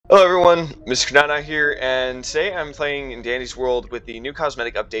Hello everyone, Mr.CanKnotNot here, and today I'm playing in Dandy's World with the new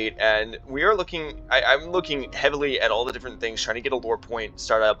cosmetic update, and we are I'm looking heavily at all the different things, trying to get a lore point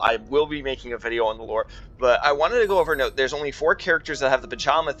startup. I will be making a video on the lore, but I wanted to go over a note. There's only 4 characters that have the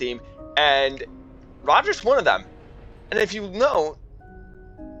pajama theme, and Roger's one of them. And if you know,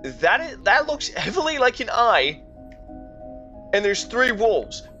 that looks heavily like an eye, and there's 3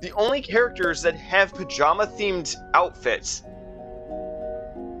 wolves. The only characters that have pajama-themed outfits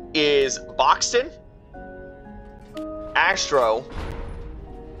is Boxton, Astro,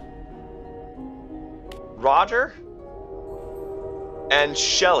 Roger, and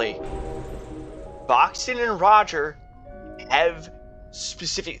Shelly. Boxton and Roger have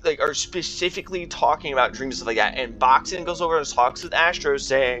are specifically talking about dreams and stuff like that, and Boxton goes over and talks with Astro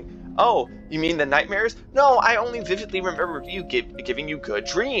saying, "Oh, you mean the nightmares? No, I only vividly remember you giving you good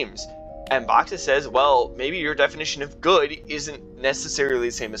dreams." And Boxton says, well, maybe your definition of good isn't necessarily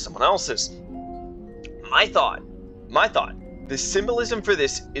the same as someone else's. My thought, the symbolism for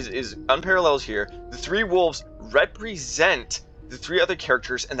this is unparalleled here. The 3 wolves represent the 3 other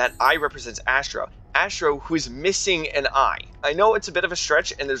characters, and that eye represents Astro. Astro, who is missing an eye. I know it's a bit of a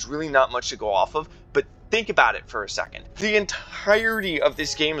stretch, and there's really not much to go off of, but think about it for a second. The entirety of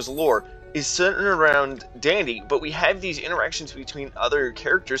this game's lore is centered around Dandy, but we have these interactions between other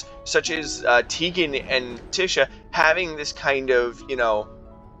characters, such as Tegan and Tisha having this kind of, you know,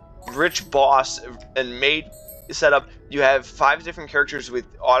 rich boss and maid setup. You have 5 different characters with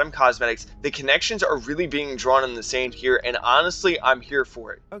Autumn cosmetics. The connections are really being drawn in the sand here, and honestly, I'm here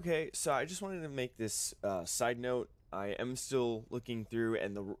for it. Okay, so I just wanted to make this side note. I am still looking through,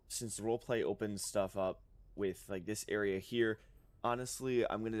 and since the roleplay opens stuff up with like this area here, honestly,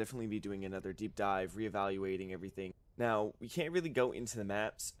 I'm going to definitely be doing another deep dive, reevaluating everything. Now, we can't really go into the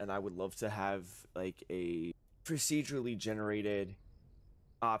maps, and I would love to have, like, a procedurally generated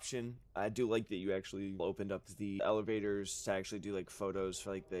option. I do like that you actually opened up the elevators to actually do, like, photos for,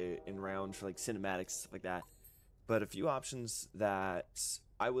 like, the in-round, for, like, cinematics, stuff like that. But a few options that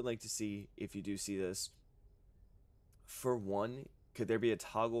I would like to see, if you do see this. For one, could there be a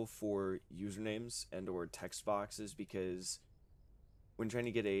toggle for usernames and or text boxes? Because when trying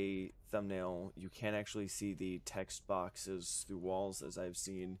to get a thumbnail, you can't actually see the text boxes through walls, as I've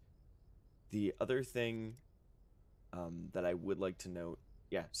seen. The other thing that I would like to note,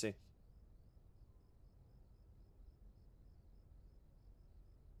 yeah, see.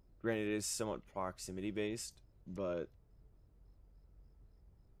 Granted, it is somewhat proximity based, but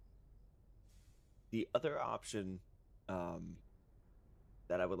the other option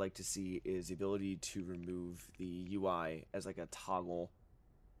that I would like to see is the ability to remove the UI as like a toggle.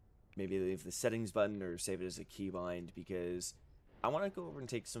 Maybe leave the settings button or save it as a keybind, because I want to go over and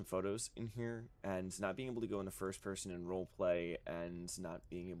take some photos in here, and not being able to go into first person and role play and not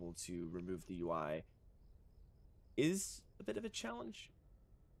being able to remove the UI is a bit of a challenge.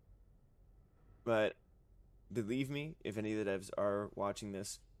 But believe me, if any of the devs are watching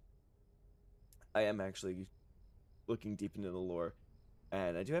this, I am actually looking deep into the lore.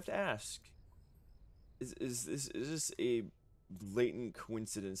 And I do have to ask, is this a blatant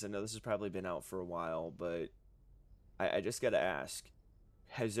coincidence? I know this has probably been out for a while, but I just gotta ask,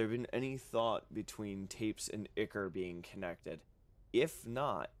 has there been any thought between tapes and Icar being connected? If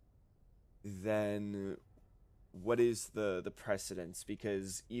not, then what is the precedence?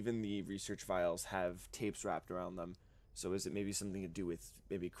 Because even the research files have tapes wrapped around them. So is it maybe something to do with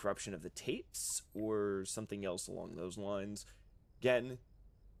maybe corruption of the tapes or something else along those lines? Again,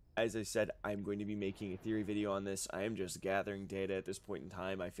 as I said, I'm going to be making a theory video on this. I am just gathering data at this point in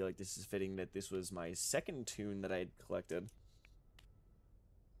time. I feel like this is fitting that this was my second tune that I had collected.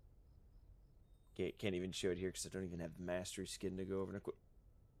 Okay, can't even show it here because I don't even have mastery skin to go over and equip.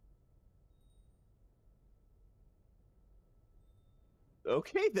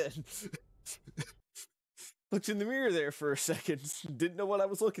 Okay then. Looked in the mirror there for a second. Didn't know what I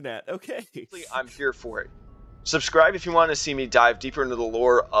was looking at. Okay. I'm here for it. Subscribe if you want to see me dive deeper into the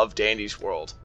lore of Dandy's World.